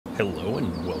Hello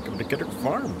and welcome to Cutter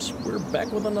Farms. We're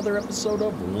back with another episode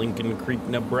of Lincoln Creek,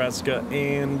 Nebraska,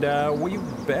 and we've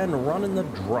been running the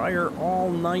dryer all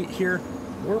night here.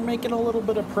 We're making a little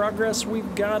bit of progress.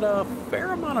 We've got a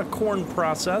fair amount of corn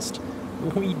processed.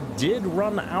 We did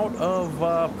run out of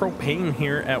propane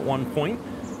here at one point,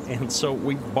 and so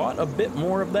we bought a bit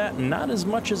more of that, not as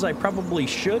much as I probably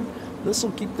should. This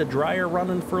will keep the dryer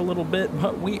running for a little bit,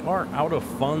 but we are out of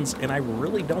funds, and I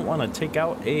really don't want to take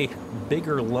out a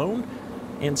bigger loan.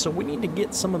 And so we need to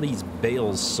get some of these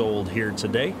bales sold here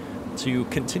today to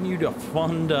continue to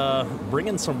fund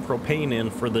bringing some propane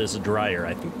in for this dryer.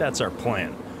 I think that's our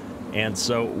plan. And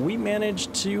so we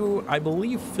managed to, I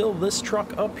believe, fill this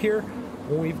truck up here.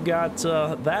 We've got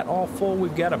that all full.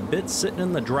 We've got a bit sitting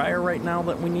in the dryer right now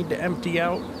that we need to empty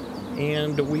out.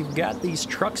 And we've got these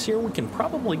trucks here. We can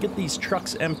probably get these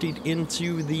trucks emptied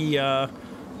into the,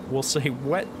 we'll say,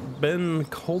 wet bin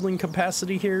holding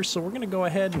capacity here. So we're going to go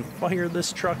ahead and fire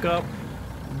this truck up,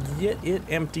 get it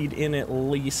emptied in at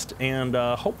least, and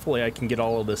hopefully I can get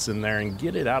all of this in there and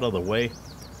get it out of the way.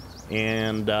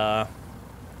 And I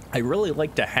really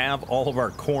like to have all of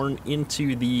our corn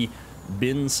into the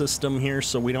bin system here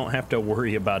so we don't have to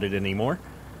worry about it anymore.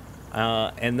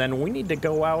 And then we need to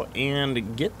go out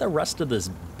and get the rest of this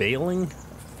baling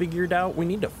figured out. We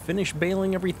need to finish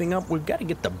baling everything up. We've got to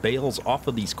get the bales off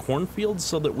of these cornfields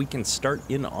so that we can start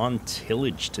in on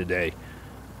tillage today.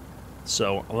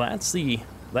 So that's the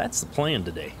plan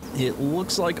today. It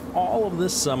looks like all of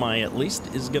this semi at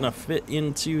least is going to fit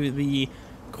into the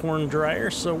corn dryer.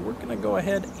 So we're going to go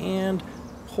ahead and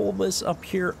pull this up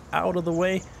here out of the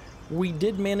way. We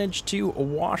did manage to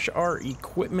wash our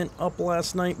equipment up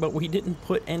last night, but we didn't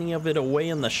put any of it away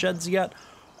in the sheds yet.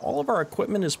 All of our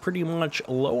equipment is pretty much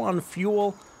low on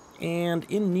fuel and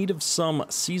in need of some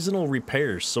seasonal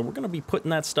repairs. So we're going to be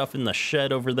putting that stuff in the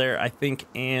shed over there, I think,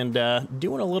 and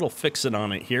doing a little fixing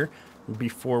on it here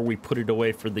before we put it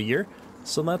away for the year.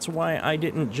 So that's why I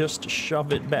didn't just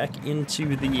shove it back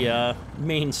into the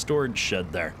main storage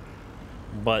shed there.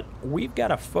 But we've got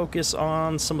to focus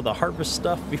on some of the harvest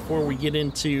stuff before we get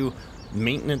into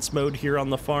maintenance mode here on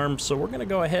the farm. So we're going to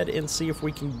go ahead and see if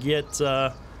we can get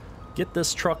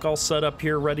this truck all set up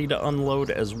here, ready to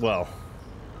unload as well.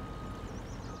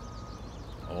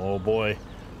 Oh boy,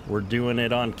 we're doing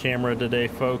it on camera today,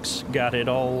 folks. Got it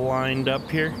all lined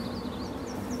up here.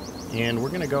 And we're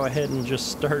going to go ahead and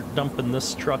just start dumping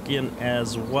this truck in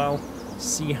as well.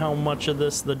 See how much of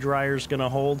this the dryer's going to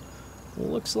hold.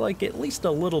 Looks like at least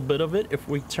a little bit of it. If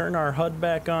we turn our HUD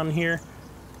back on here,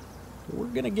 we're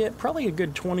going to get probably a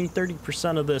good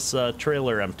 20-30% of this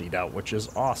trailer emptied out, which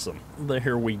is awesome.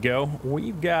 There we go.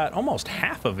 We've got almost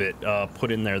half of it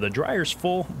put in there. The dryer's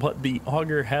full, but the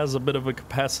auger has a bit of a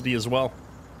capacity as well.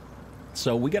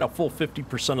 So we got a full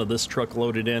 50% of this truck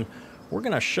loaded in. We're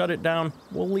going to shut it down.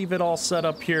 We'll leave it all set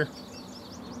up here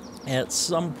at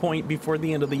some point before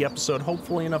the end of the episode.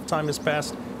 Hopefully enough time has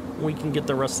passed. We can get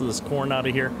the rest of this corn out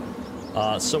of here.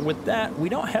 So with that, we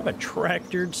don't have a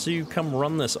tractor to come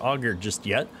run this auger just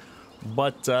yet,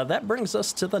 but that brings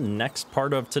us to the next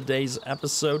part of today's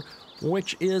episode,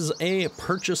 which is a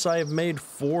purchase I have made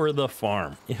for the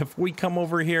farm. If we come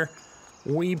over here,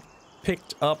 we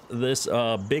picked up this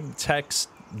Big Tex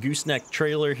gooseneck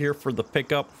trailer here for the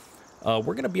pickup. We're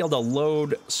going to be able to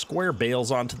load square bales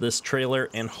onto this trailer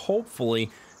and hopefully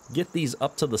get these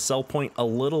up to the sell point a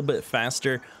little bit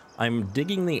faster. I'm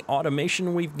digging the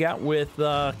automation we've got with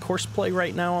Courseplay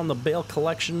right now on the bale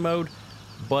collection mode,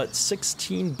 but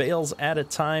 16 bales at a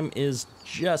time is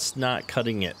just not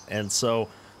cutting it. And so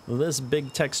this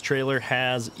Big Tex trailer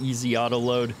has easy auto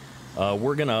load.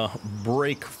 We're gonna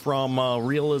break from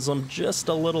realism just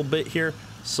a little bit here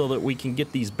so that we can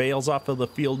get these bales off of the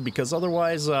field, because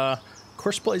otherwise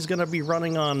Courseplay is going to be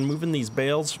running on moving these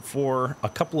bales for a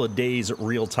couple of days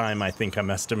real time, I think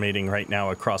I'm estimating right now,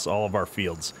 across all of our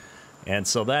fields. And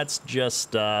so that's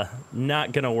just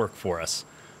not going to work for us.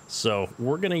 So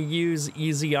we're going to use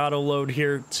easy auto load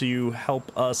here to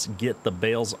help us get the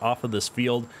bales off of this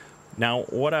field. Now,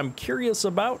 what I'm curious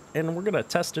about, and we're going to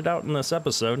test it out in this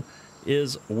episode,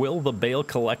 is will the bale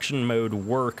collection mode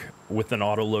work with an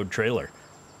auto load trailer?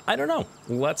 I don't know.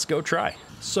 Let's go try.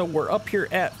 So we're up here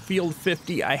at field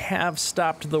 50. I have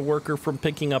stopped the worker from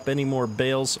picking up any more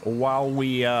bales while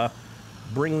we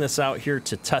bring this out here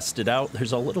to test it out.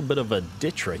 There's a little bit of a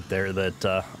ditch right there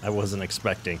that I wasn't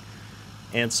expecting.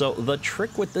 And so the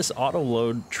trick with this auto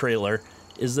load trailer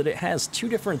is that it has two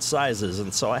different sizes,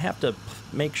 and so I have to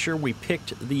make sure we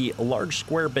picked the large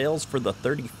square bales for the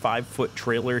 35-foot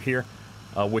trailer here,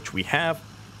 which we have.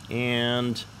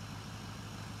 And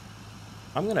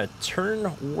I'm going to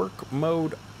turn work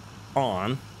mode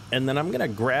on And then I'm gonna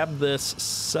grab this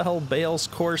sell bales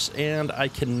course, and I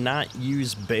cannot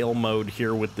use bale mode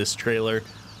here with this trailer.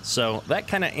 So that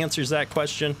kind of answers that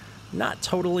question. Not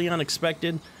totally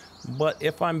unexpected, but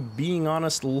if I'm being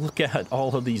honest, look at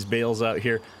all of these bales out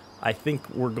here. I think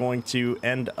we're going to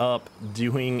end up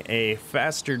doing a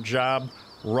faster job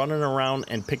running around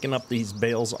and picking up these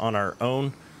bales on our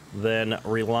own than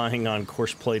relying on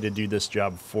Courseplay to do this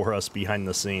job for us behind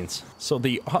the scenes. So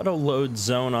the auto load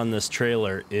zone on this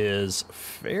trailer is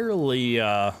fairly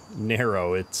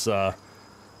narrow. It's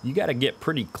you got to get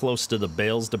pretty close to the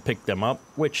bales to pick them up,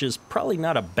 which is probably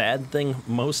not a bad thing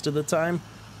most of the time,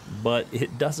 but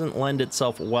it doesn't lend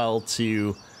itself well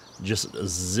to just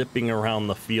zipping around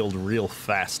the field real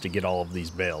fast to get all of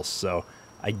these bales. So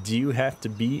I do have to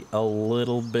be a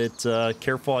little bit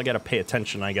careful. I got to pay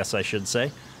attention, I guess I should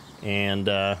say. And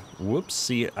whoops,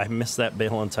 see, I missed that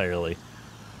bale entirely.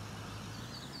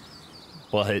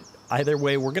 But either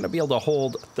way, we're going to be able to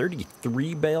hold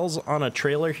 33 bales on a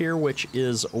trailer here, which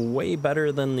is way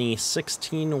better than the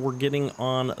 16 we're getting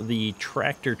on the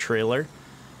tractor trailer.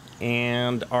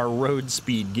 And our road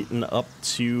speed getting up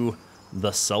to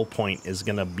the sell point is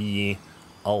going to be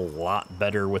a lot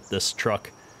better with this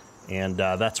truck. And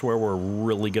that's where we're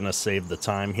really going to save the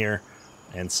time here.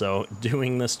 And so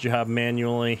doing this job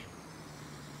manually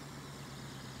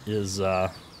is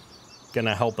going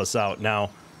to help us out. Now,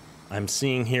 I'm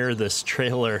seeing here this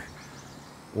trailer,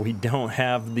 we don't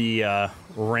have the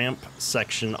ramp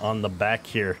section on the back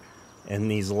here, and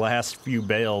these last few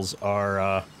bales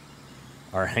are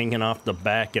hanging off the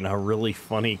back in a really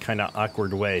funny, kind of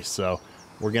awkward way. So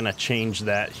we're going to change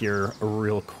that here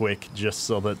real quick just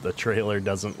so that the trailer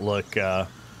doesn't look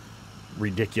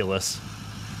ridiculous.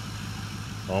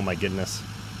 Oh my goodness,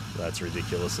 that's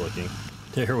ridiculous looking.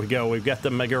 There we go, we've got the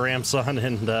mega ramps on,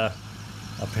 and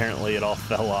apparently it all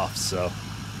fell off, so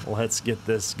let's get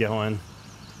this going.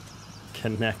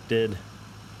 Connected,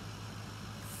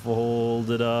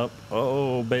 folded up.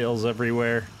 Oh, bales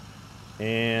everywhere.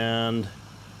 And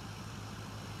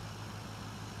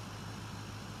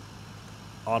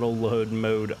auto load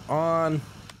mode on.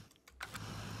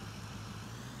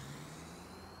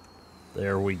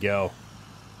 There we go.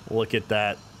 Look at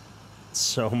that.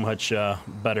 So much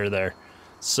better there.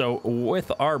 So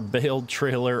with our bale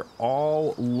trailer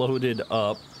all loaded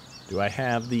up, do I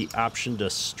have the option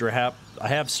to strap? I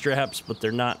have straps, but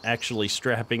they're not actually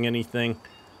strapping anything.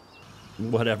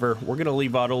 Whatever. We're going to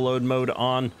leave auto load mode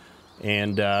on,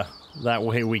 and that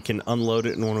way we can unload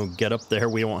it, and when we get up there,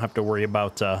 we won't have to worry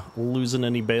about losing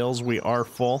any bales. We are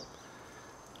full.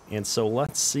 And so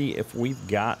let's see if we've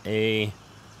got a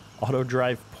auto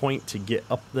drive point to get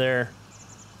up there.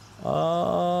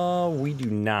 We do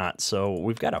not. So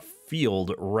we've got a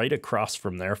field right across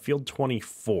from there, field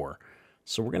 24.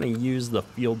 So we're going to use the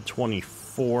field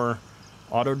 24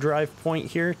 auto drive point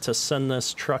here to send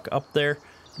this truck up there.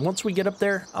 Once we get up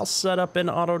there, I'll set up an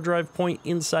auto drive point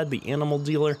inside the animal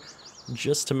dealer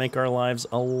just to make our lives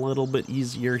a little bit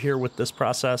easier here with this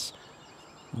process.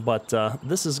 But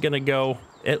this is going to go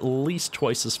at least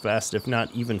twice as fast, if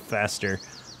not even faster,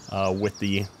 with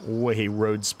the way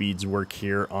road speeds work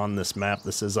here on this map.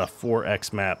 This is a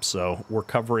 4X map, so we're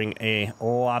covering a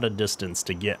lot of distance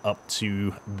to get up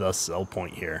to the sell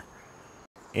point here.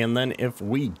 And then if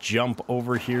we jump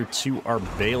over here to our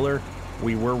baler,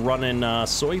 we were running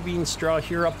soybean straw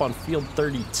here up on field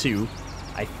 32.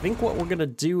 I think what we're going to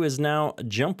do is now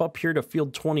jump up here to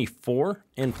field 24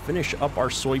 and finish up our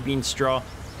soybean straw,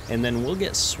 and then we'll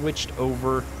get switched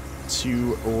over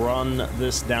to run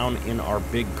this down in our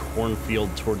big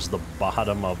cornfield towards the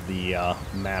bottom of the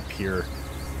map here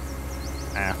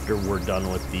after we're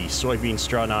done with the soybean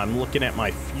straw. Now I'm looking at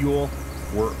my fuel.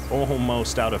 We're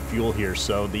almost out of fuel here,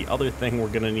 so the other thing we're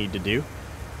going to need to do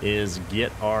is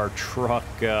get our truck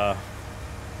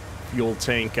fuel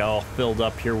tank all filled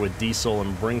up here with diesel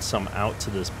and bring some out to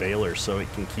this baler so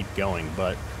it can keep going.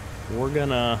 But we're going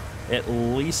to at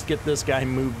least get this guy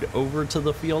moved over to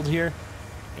the field here,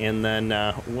 and then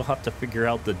we'll have to figure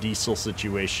out the diesel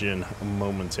situation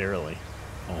momentarily.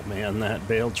 Oh man, that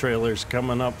bale trailer's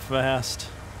coming up fast.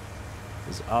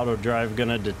 Is auto drive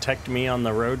gonna detect me on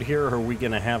the road here, or are we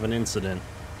gonna have an incident?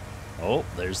 Oh,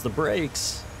 there's the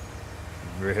brakes.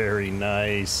 Very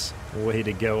nice. Way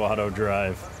to go, auto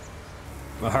drive.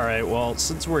 Alright, well,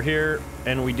 since we're here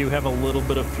and we do have a little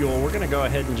bit of fuel, we're gonna go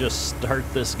ahead and just start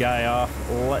this guy off,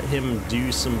 let him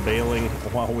do some baling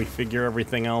while we figure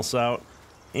everything else out.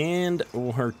 And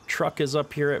our truck is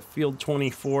up here at field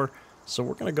 24, so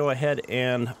we're gonna go ahead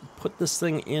and put this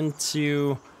thing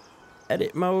into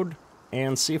edit mode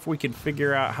and see if we can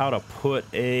figure out how to put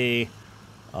a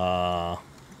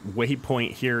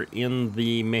waypoint here in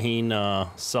the main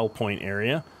sell point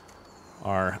area.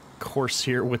 Our course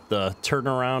here with the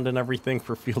turnaround and everything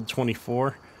for field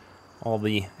 24. All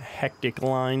the hectic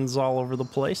lines all over the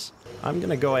place. I'm going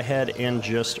to go ahead and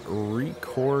just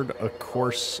record a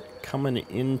course coming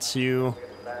into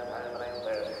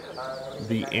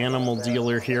the animal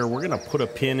dealer here. We're going to put a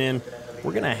pin in.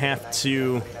 We're going to have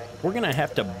to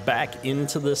back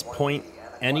into this point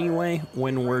anyway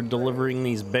when we're delivering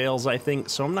these bales, I think.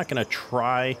 So I'm not going to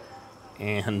try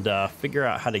and figure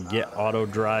out how to get auto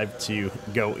drive to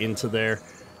go into there.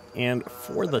 And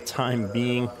for the time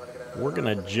being, we're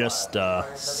going to just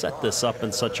set this up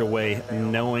in such a way,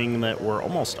 knowing that we're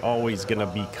almost always going to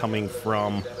be coming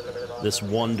from this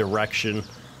one direction.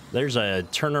 There's a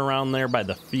turnaround there by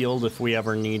the field if we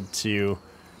ever need to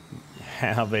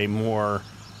have a more...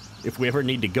 If we ever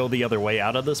need to go the other way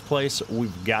out of this place,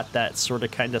 we've got that sort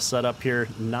of kind of set up here.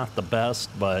 Not the best,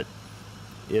 but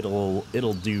it'll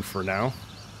do for now.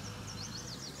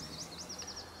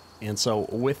 And so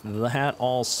with that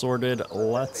all sorted,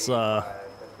 let's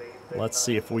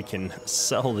see if we can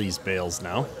sell these bales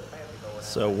now.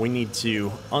 So we need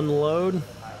to unload.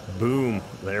 Boom,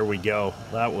 there we go.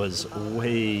 That was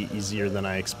way easier than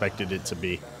I expected it to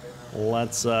be.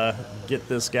 Let's get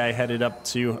this guy headed up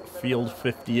to field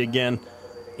 50 again.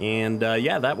 And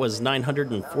yeah, that was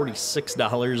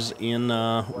 $946 in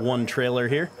one trailer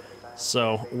here.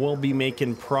 So we'll be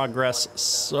making progress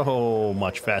so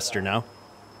much faster now.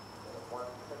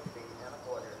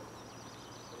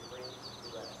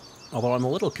 Although I'm a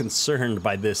little concerned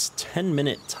by this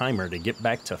 10-minute timer to get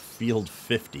back to field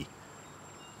 50.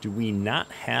 Do we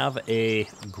not have a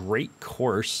great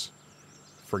course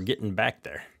for getting back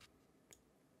there?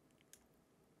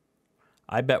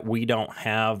 I bet we don't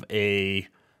have a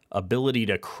ability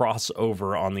to cross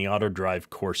over on the auto drive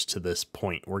course to this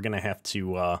point. We're going to have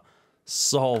to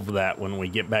solve that when we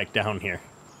get back down here.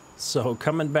 So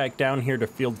coming back down here to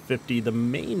field 50, the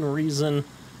main reason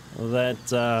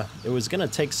that it was going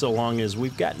to take so long is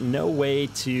we've got no way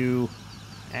to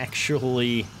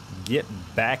actually get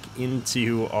back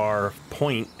into our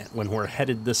point when we're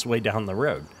headed this way down the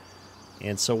road.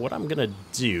 And so what I'm going to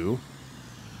do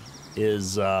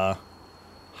is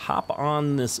hop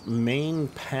on this main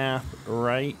path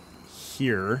right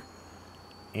here,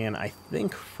 and I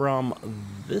think from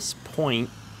this point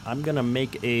I'm going to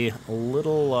make a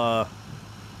little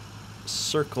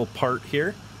circle part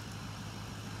here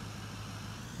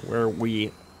where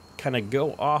we kind of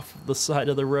go off the side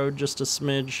of the road just a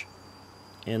smidge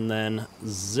and then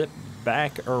zip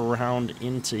back around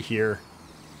into here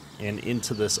and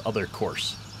into this other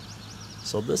course.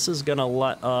 So this is going to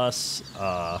let us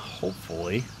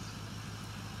hopefully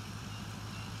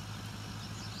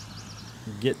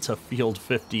get to field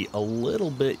 50 a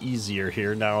little bit easier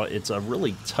here. Now it's a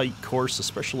really tight course,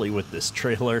 especially with this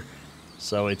trailer,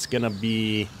 so it's going to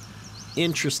be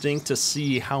interesting to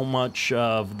see how much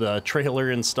of the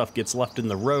trailer and stuff gets left in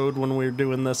the road when we're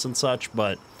doing this and such.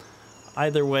 But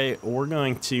either way, we're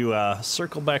going to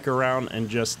circle back around and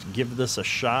just give this a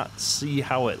shot, see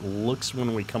how it looks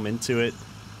when we come into it,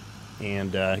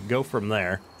 and go from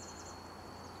there.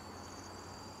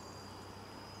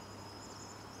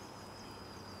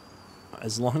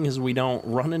 As long as we don't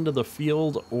run into the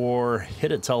field or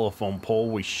hit a telephone pole,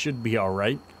 we should be all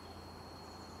right.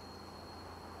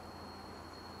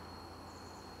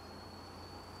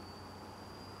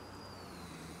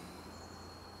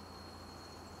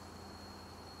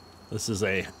 This is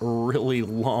a really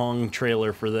long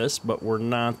trailer for this, but we're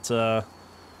not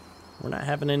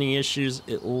having any issues.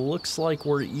 It looks like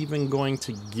we're even going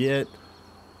to get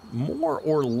more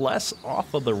or less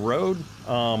off of the road.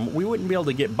 We wouldn't be able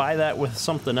to get by that with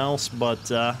something else, but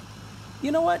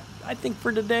you know what? I think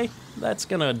for today, that's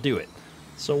gonna do it.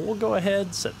 So we'll go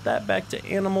ahead, set that back to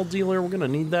animal dealer. We're gonna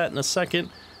need that in a second,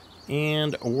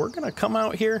 and we're gonna come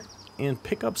out here and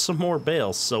pick up some more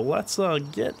bales. So let's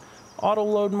get auto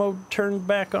load mode turned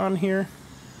back on here.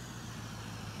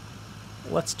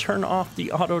 Let's turn off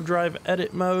the auto drive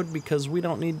edit mode because we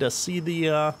don't need to see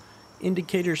the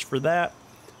indicators for that.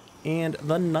 And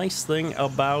the nice thing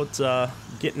about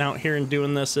getting out here and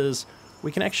doing this is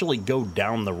we can actually go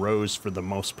down the rows for the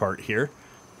most part here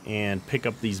and pick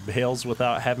up these bales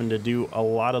without having to do a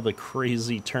lot of the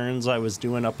crazy turns I was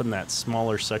doing up in that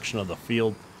smaller section of the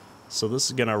field. So this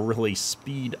is gonna really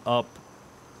speed up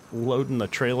loading the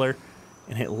trailer,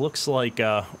 and it looks like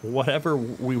whatever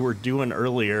we were doing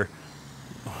earlier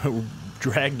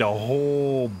dragged a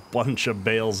whole bunch of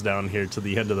bales down here to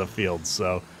the end of the field.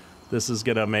 So this is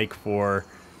gonna make for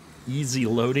easy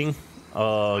loading,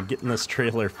 getting this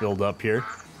trailer filled up here.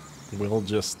 we'll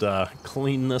just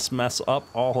clean this mess up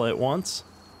all at once.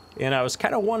 And I was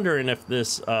kind of wondering if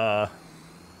this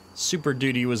Super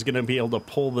Duty was going to be able to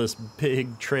pull this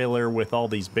big trailer with all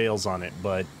these bales on it,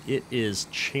 but it is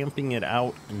champing it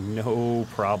out no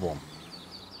problem.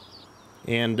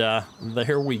 And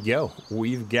there we go.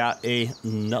 We've got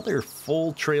another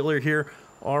full trailer here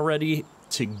already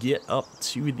to get up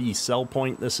to the sell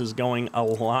point. This is going a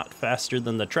lot faster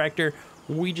than the tractor.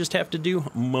 We just have to do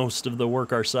most of the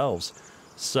work ourselves.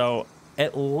 So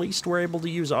at least we're able to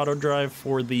use auto drive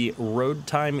for the road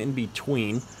time in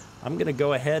between. I'm going to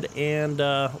go ahead and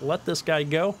let this guy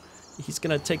go. He's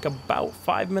going to take about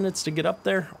 5 minutes to get up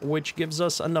there, which gives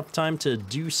us enough time to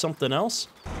do something else.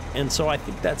 And so I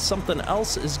think that something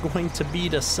else is going to be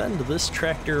to send this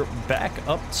tractor back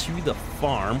up to the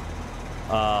farm.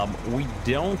 We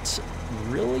don't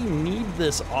really need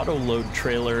this auto load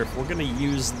trailer if we're going to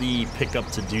use the pickup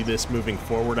to do this moving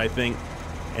forward, I think.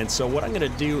 And so what I'm going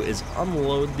to do is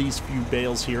unload these few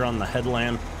bales here on the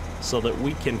headland so that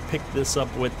we can pick this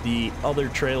up with the other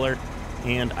trailer.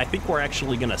 And I think we're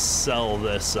actually going to sell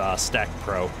this Stack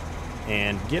Pro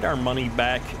and get our money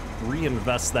back,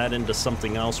 reinvest that into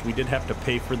something else. We did have to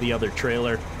pay for the other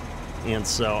trailer, and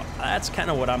so that's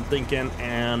kind of what I'm thinking.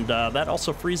 And that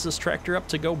also frees this tractor up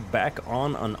to go back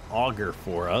on an auger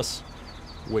for us,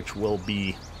 which will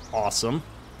be awesome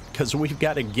because we've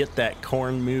got to get that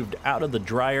corn moved out of the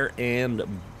dryer and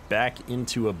back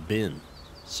into a bin.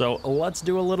 So let's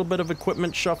do a little bit of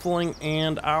equipment shuffling,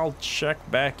 and I'll check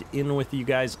back in with you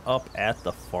guys up at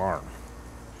the farm.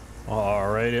 All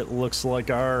right, it looks like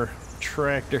our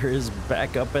tractor is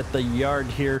back up at the yard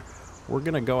here. We're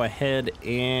gonna go ahead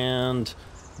and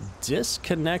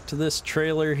disconnect this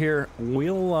trailer here.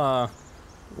 We'll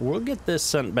get this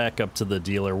sent back up to the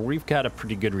dealer. We've got a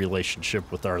pretty good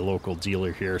relationship with our local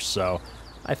dealer here, so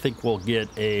I think we'll get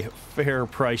a fair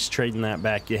price trading that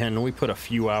back in. We put a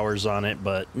few hours on it,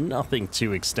 but nothing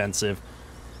too extensive.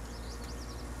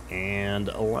 And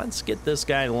let's get this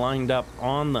guy lined up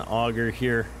on the auger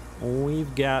here.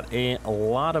 We've got a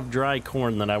lot of dry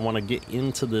corn that I want to get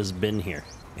into this bin here.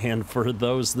 And for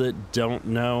those that don't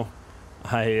know,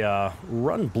 I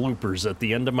run bloopers at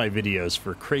the end of my videos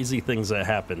for crazy things that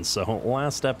happen. So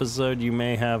last episode you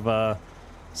may have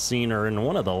seen, or in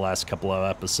one of the last couple of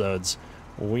episodes,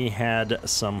 we had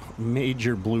some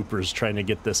major bloopers trying to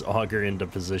get this auger into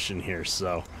position here.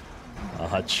 So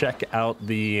check out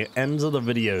the ends of the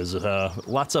videos.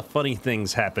 Lots of funny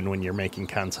things happen when you're making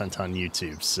content on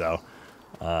YouTube. So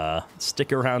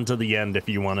stick around to the end if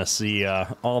you want to see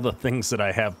all the things that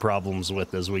I have problems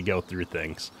with as we go through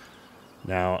things.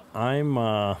 Now,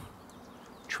 I'm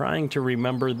trying to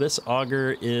remember, this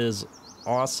auger is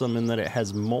awesome in that it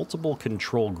has multiple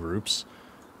control groups.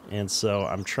 And so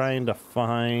I'm trying to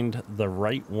find the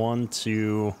right one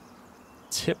to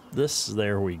tip this,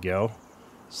 there we go,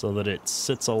 so that it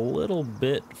sits a little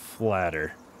bit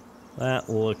flatter. That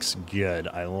looks good.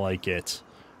 I like it.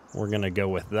 We're going to go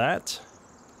with that.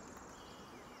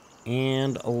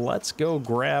 And let's go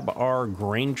grab our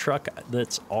grain truck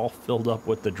that's all filled up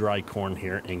with the dry corn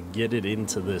here and get it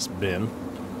into this bin.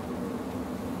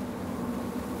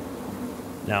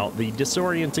 Now, the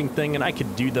disorienting thing, and I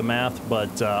could do the math,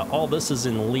 but all this is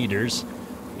in liters,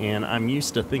 and I'm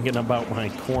used to thinking about my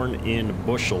corn in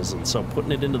bushels, and so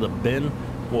putting it into the bin,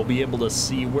 we'll be able to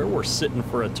see where we're sitting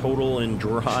for a total in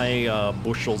dry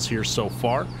bushels here so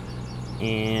far.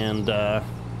 And I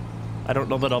don't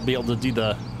know that I'll be able to do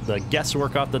the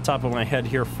guesswork off the top of my head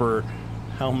here for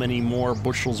how many more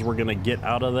bushels we're going to get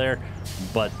out of there,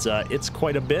 but it's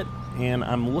quite a bit, and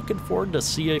I'm looking forward to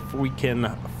see if we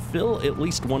can fill at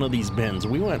least one of these bins.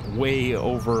 We went way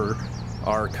over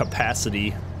our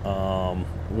capacity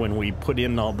when we put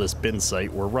in all this bin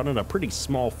site. We're running a pretty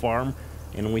small farm,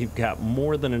 and we've got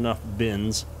more than enough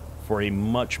bins for a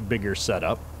much bigger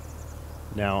setup.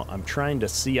 Now, I'm trying to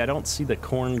see, I don't see the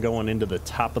corn going into the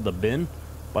top of the bin,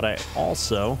 but I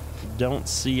also don't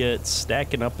see it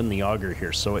stacking up in the auger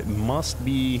here, so it must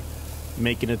be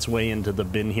making its way into the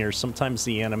bin here. Sometimes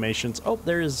the animations, oh,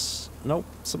 there's, nope,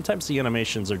 sometimes the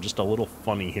animations are just a little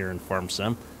funny here in Farm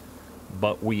Sim.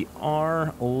 But we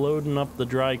are loading up the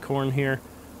dry corn here.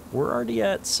 We're already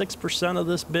at 6% of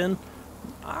this bin.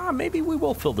 Maybe we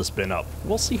will fill this bin up.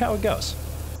 We'll see how it goes.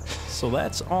 So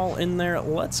that's all in there.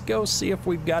 Let's go see if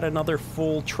we've got another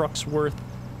full truck's worth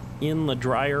in the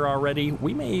dryer already.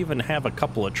 We may even have a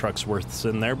couple of trucks worths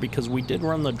in there because we did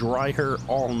run the dryer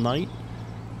all night.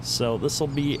 So this will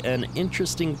be an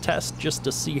interesting test just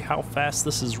to see how fast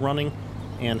this is running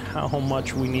and how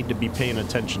much we need to be paying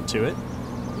attention to it.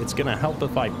 It's going to help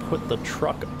if I put the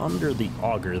truck under the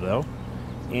auger though.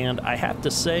 And I have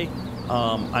to say,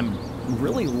 I'm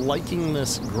really liking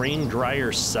this grain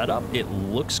dryer setup. It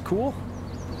looks cool.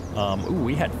 Ooh,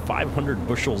 we had 500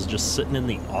 bushels just sitting in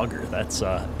the auger. That's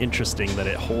interesting that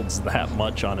it holds that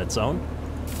much on its own.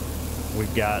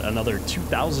 We've got another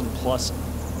 2,000 plus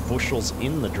bushels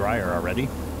in the dryer already.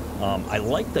 I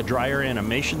like the dryer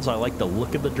animations. I like the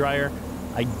look of the dryer.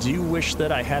 I do wish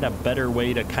that I had a better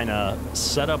way to kind of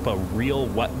set up a real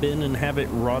wet bin and have it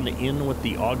run in with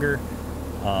the auger.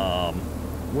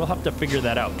 We'll have to figure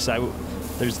that out, because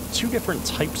there's two different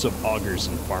types of augers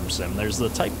in Farm Sim. There's the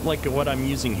type like what I'm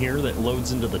using here that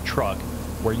loads into the truck,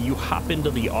 where you hop into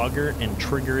the auger and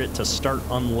trigger it to start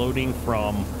unloading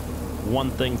from one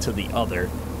thing to the other.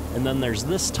 And then there's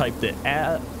this type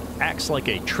that acts like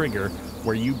a trigger,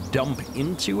 where you dump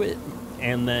into it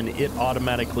and then it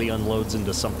automatically unloads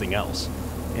into something else.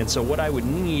 And so what I would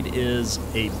need is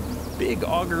a big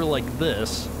auger like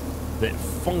this that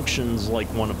functions like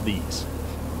one of these,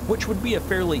 which would be a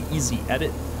fairly easy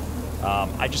edit.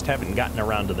 I just haven't gotten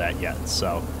around to that yet.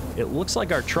 So it looks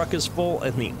like our truck is full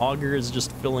and the auger is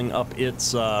just filling up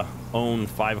its own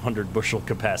 500 bushel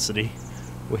capacity,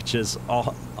 which is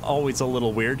always a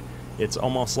little weird. It's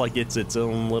almost like it's its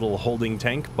own little holding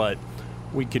tank, but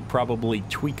we could probably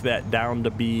tweak that down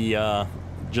to be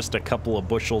just a couple of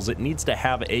bushels. It needs to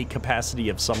have a capacity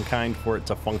of some kind for it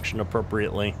to function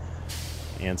appropriately.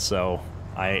 And so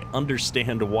I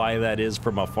understand why that is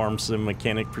from a Farm Sim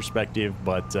mechanic perspective,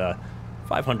 but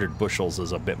 500 bushels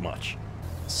is a bit much.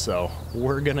 So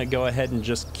we're gonna go ahead and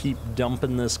just keep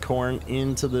dumping this corn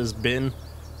into this bin,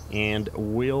 and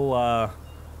we'll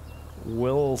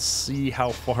see how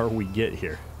far we get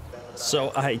here.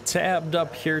 So I tabbed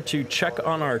up here to check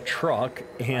on our truck,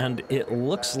 and it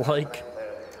looks like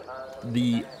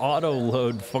the auto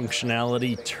load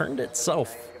functionality turned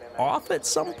itself off at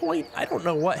some point. I don't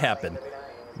know what happened,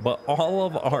 but all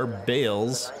of our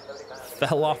bales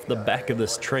fell off the back of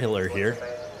this trailer here.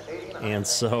 And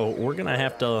so we're gonna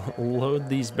have to load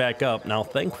these back up. Now,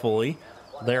 thankfully,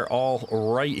 they're all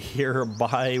right here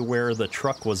by where the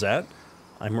truck was at.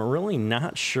 I'm really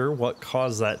not sure what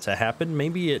caused that to happen.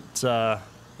 Maybe it's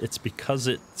because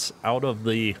it's out of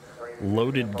the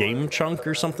loaded game chunk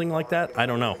or something like that. I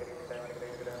don't know.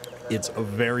 It's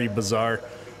very bizarre,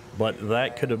 but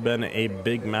that could have been a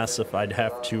big mess if I'd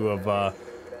have to have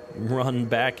run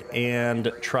back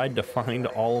and tried to find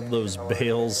all of those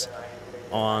bales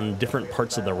on different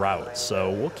parts of the route. So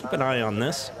we'll keep an eye on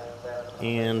this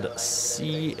and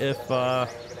see if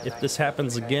this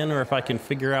happens again, or if I can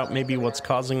figure out maybe what's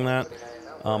causing that.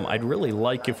 I'd really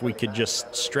like if we could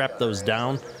just strap those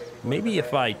down. Maybe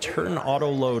if I turn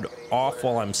auto load off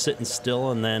while I'm sitting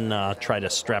still and then try to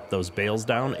strap those bales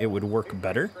down, it would work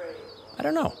better. I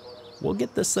don't know. We'll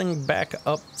get this thing back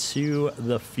up to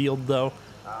the field though,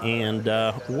 and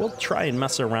we'll try and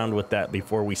mess around with that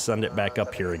before we send it back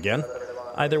up here again.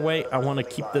 Either way, I want to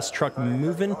keep this truck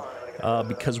moving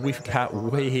because we've got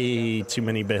way too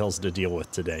many bales to deal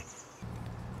with today.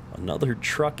 Another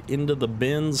truck into the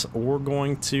bins. We're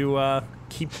going to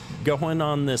keep going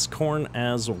on this corn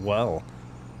as well.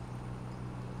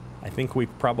 I think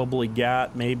we've probably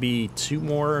got maybe 2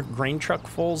 more grain truck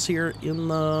fulls here in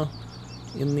the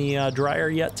dryer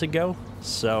yet to go.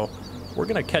 So we're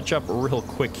gonna catch up real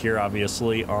quick here,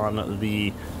 obviously, on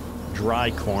the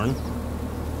dry corn.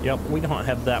 Yep, we don't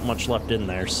have that much left in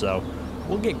there, so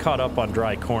we'll get caught up on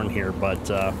dry corn here, but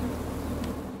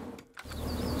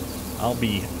I'll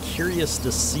be curious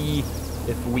to see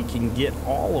if we can get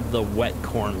all of the wet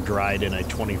corn dried in a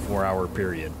 24-hour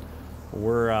period.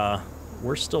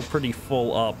 We're still pretty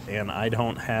full up, and I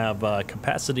don't have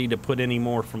capacity to put any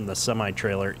more from the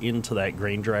semi-trailer into that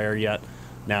grain dryer yet.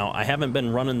 Now, I haven't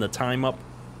been running the time up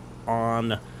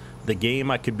on the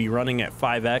game. I could be running at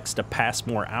 5x to pass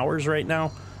more hours right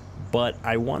now, but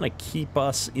I want to keep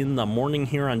us in the morning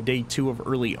here on day 2 of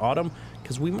early autumn,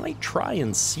 because we might try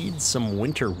and seed some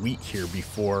winter wheat here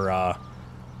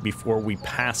before we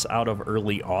pass out of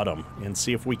early autumn, and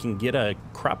see if we can get a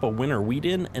crop of winter wheat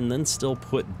in and then still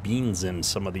put beans in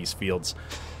some of these fields.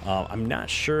 I'm not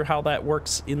sure how that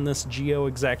works in this geo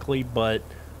exactly, but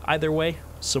either way,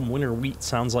 some winter wheat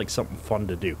sounds like something fun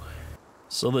to do.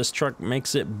 So this truck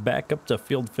makes it back up to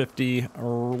field 50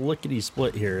 lickety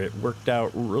split here. It worked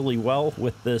out really well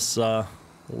with this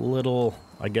little,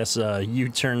 I guess,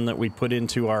 U-turn that we put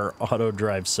into our auto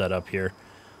drive setup here.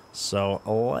 So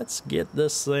let's get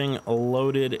this thing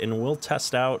loaded and we'll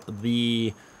test out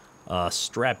the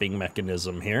strapping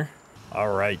mechanism here.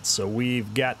 All right, so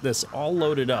we've got this all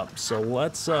loaded up. So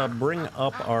let's bring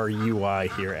up our UI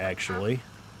here actually.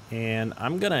 And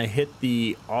I'm gonna hit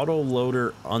the auto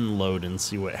loader unload and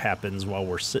see what happens while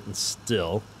we're sitting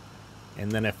still.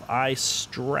 And then if I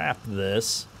strap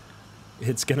this,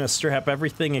 it's gonna strap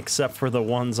everything except for the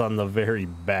ones on the very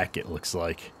back, it looks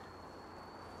like.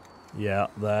 Yeah,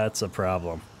 that's a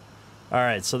problem. All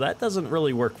right, so that doesn't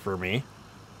really work for me.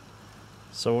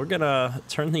 So we're gonna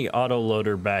turn the auto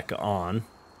loader back on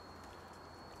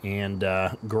and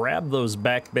grab those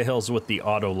back bales with the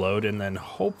auto load, and then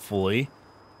hopefully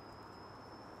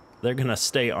they're gonna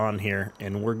stay on here,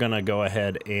 and we're gonna go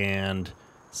ahead and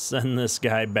send this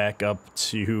guy back up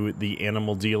to the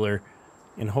animal dealer,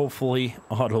 and hopefully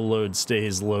auto load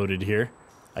stays loaded here.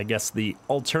 I guess the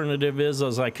alternative is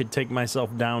I could take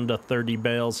myself down to 30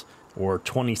 bales or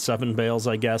 27 bales,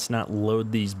 I guess, not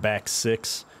load these back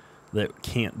 6 that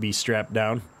can't be strapped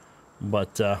down.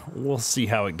 But we'll see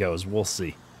how it goes. We'll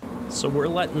see. So we're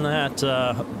letting that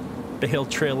bale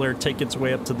trailer take its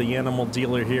way up to the animal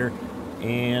dealer here,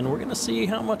 and we're gonna see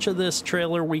how much of this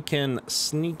trailer we can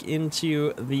sneak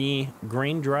into the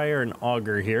grain dryer and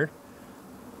auger here.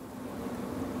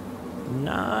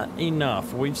 Not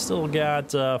enough. We've still got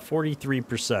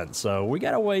 43%, so we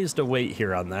got a ways to wait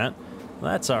here on that.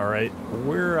 That's all right.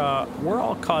 We're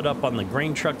all caught up on the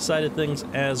grain truck side of things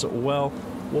as well.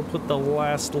 We'll put the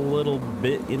last little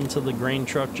bit into the grain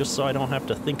truck just so I don't have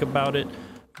to think about it.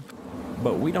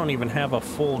 But we don't even have a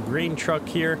full grain truck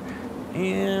here.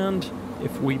 And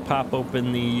if we pop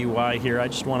open the UI here, I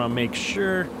just want to make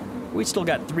sure we still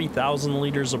got 3,000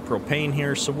 liters of propane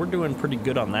here, so we're doing pretty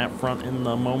good on that front in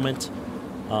the moment.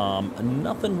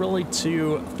 Nothing really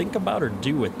to think about or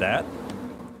do with that.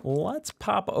 Let's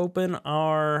pop open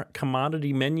our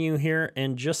commodity menu here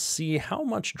and just see how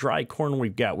much dry corn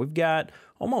we've got. We've got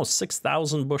almost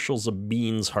 6,000 bushels of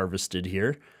beans harvested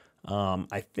here.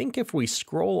 I think if we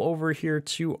scroll over here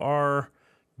to our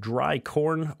dry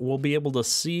corn, we'll be able to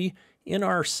see in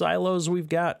our silos we've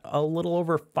got a little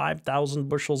over 5,000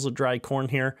 bushels of dry corn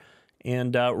here.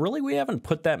 And really we haven't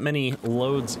put that many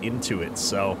loads into it,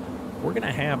 so we're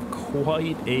gonna have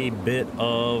quite a bit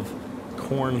of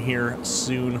corn here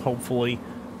soon, hopefully.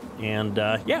 And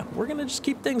yeah, we're gonna just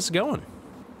keep things going.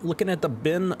 Looking at the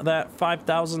bin, that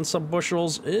 5,000 some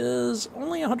bushels is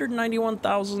only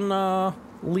 191,000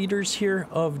 liters here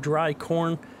of dry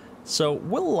corn. So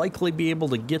we'll likely be able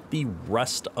to get the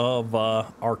rest of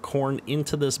our corn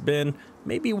into this bin.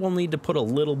 Maybe we'll need to put a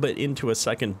little bit into a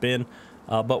second bin,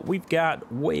 but we've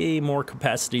got way more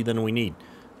capacity than we need.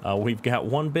 We've got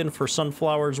 1 bin for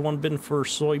sunflowers, 1 bin for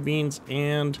soybeans,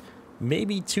 and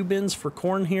maybe 2 bins for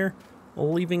corn here,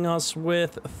 leaving us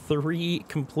with 3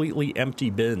 completely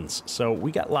empty bins. So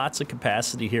we got lots of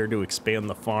capacity here to expand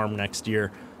the farm next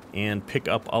year and pick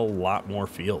up a lot more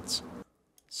fields.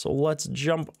 So let's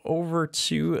jump over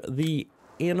to the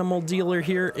animal dealer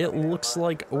here. It looks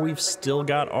like we've still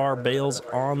got our bales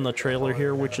on the trailer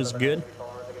here, which is good.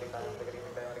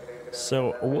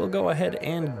 So we'll go ahead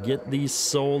and get these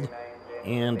sold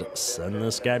and send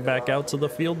this guy back out to the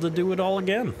field to do it all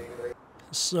again.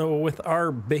 So with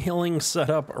our baling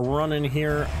setup running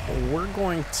here, we're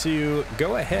going to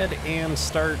go ahead and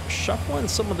start shuffling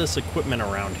some of this equipment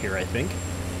around here, I think.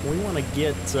 We want to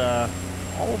get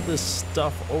all of this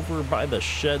stuff over by the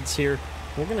sheds here.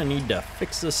 We're going to need to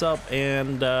fix this up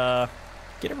and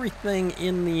get everything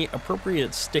in the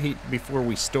appropriate state before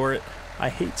we store it. I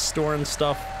hate storing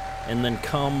stuff and then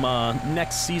come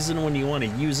next season when you want to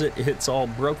use it, it's all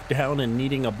broke down and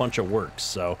needing a bunch of work.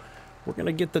 So we're going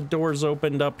to get the doors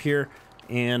opened up here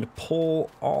and pull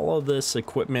all of this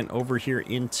equipment over here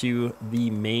into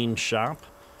the main shop,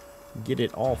 get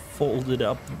it all folded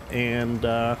up, and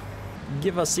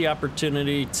give us the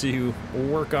opportunity to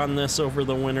work on this over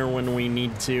the winter when we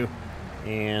need to.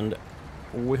 And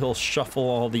we'll shuffle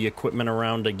all the equipment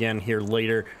around again here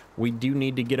later. We do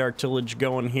need to get our tillage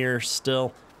going here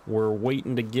still. We're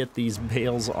waiting to get these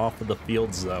bales off of the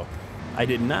fields though. I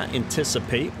did not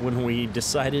anticipate when we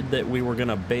decided that we were going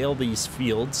to bale these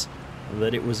fields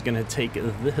that it was going to take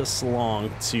this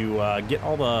long to get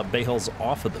all the bales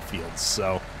off of the fields.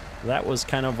 So that was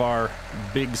kind of our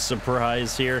big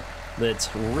surprise here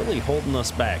that's really holding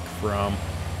us back from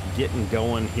getting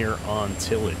going here on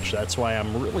tillage. That's why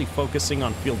I'm really focusing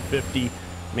on field 50.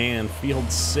 Man,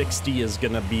 field 60 is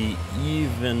going to be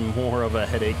even more of a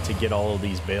headache to get all of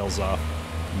these bales off.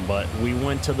 But we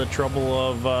went to the trouble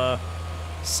of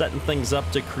setting things up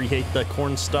to create the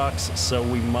corn stalks, so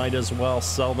we might as well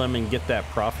sell them and get that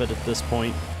profit at this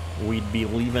point. We'd be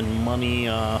leaving money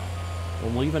on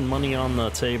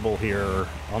the table here, or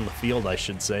on the field I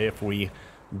should say, if we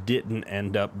didn't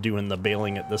end up doing the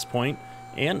baling at this point.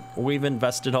 And we've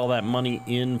invested all that money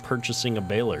in purchasing a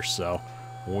baler, so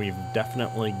we've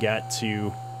definitely got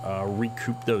to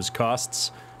recoup those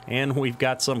costs. And we've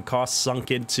got some costs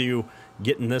sunk into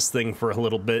getting this thing for a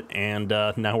little bit, and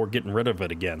now we're getting rid of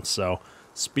it again. So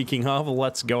speaking of,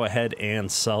 let's go ahead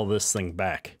and sell this thing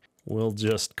back. We'll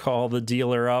just call the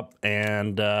dealer up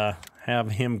and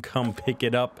have him come pick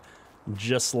it up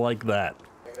just like that.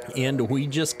 And we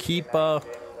just keep,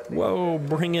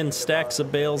 bringing stacks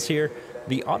of bales here.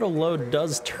 The auto load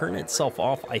does turn itself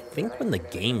off, I think, when the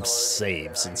game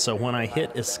saves. And so when I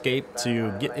hit escape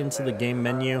to get into the game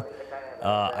menu,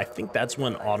 I think that's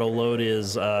when auto load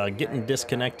is getting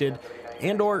disconnected,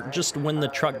 and or just when the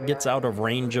truck gets out of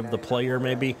range of the player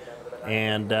maybe.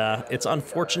 And it's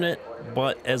unfortunate,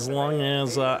 but as long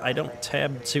as I don't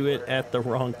tab to it at the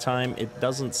wrong time, it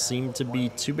doesn't seem to be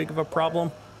too big of a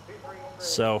problem.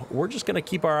 So we're just going to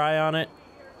keep our eye on it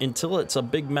until it's a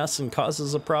big mess and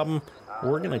causes a problem.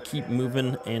 We're going to keep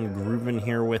moving and grooving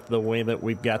here with the way that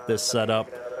we've got this set up.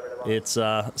 It's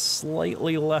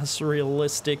slightly less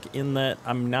realistic in that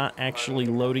I'm not actually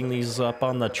loading these up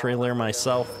on the trailer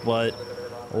myself, but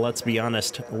let's be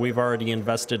honest, we've already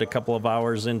invested a couple of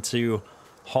hours into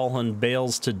hauling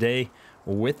bales today.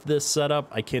 With this setup,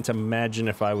 I can't imagine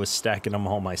if I was stacking them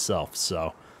all myself.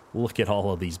 So look at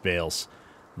all of these bales.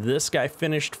 This guy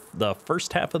finished the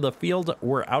first half of the field.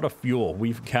 We're out of fuel.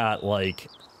 We've got like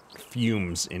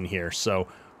fumes in here. So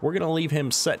we're going to leave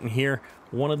him sitting here.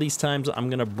 One of these times I'm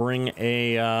going to bring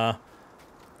a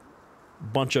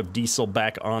bunch of diesel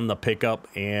back on the pickup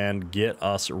and get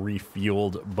us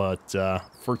refueled. But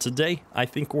for today, I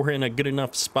think we're in a good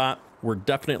enough spot. We're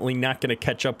definitely not going to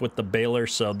catch up with the baler,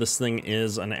 so this thing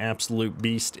is an absolute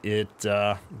beast. It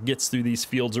gets through these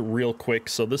fields real quick,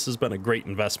 so this has been a great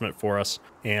investment for us.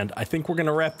 And I think we're going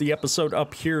to wrap the episode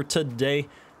up here today,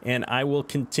 and I will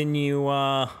continue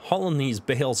hauling these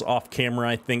bales off camera,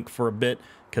 I think, for a bit,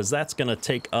 because that's going to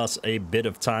take us a bit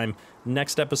of time.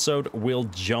 Next episode, we'll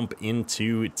jump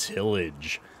into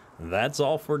tillage. That's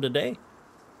all for today.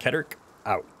 Kedrick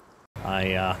out.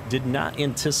 I did not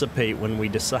anticipate when we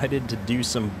decided to do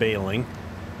some baling.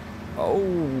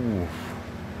 Oh,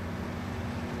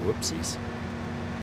 whoopsies.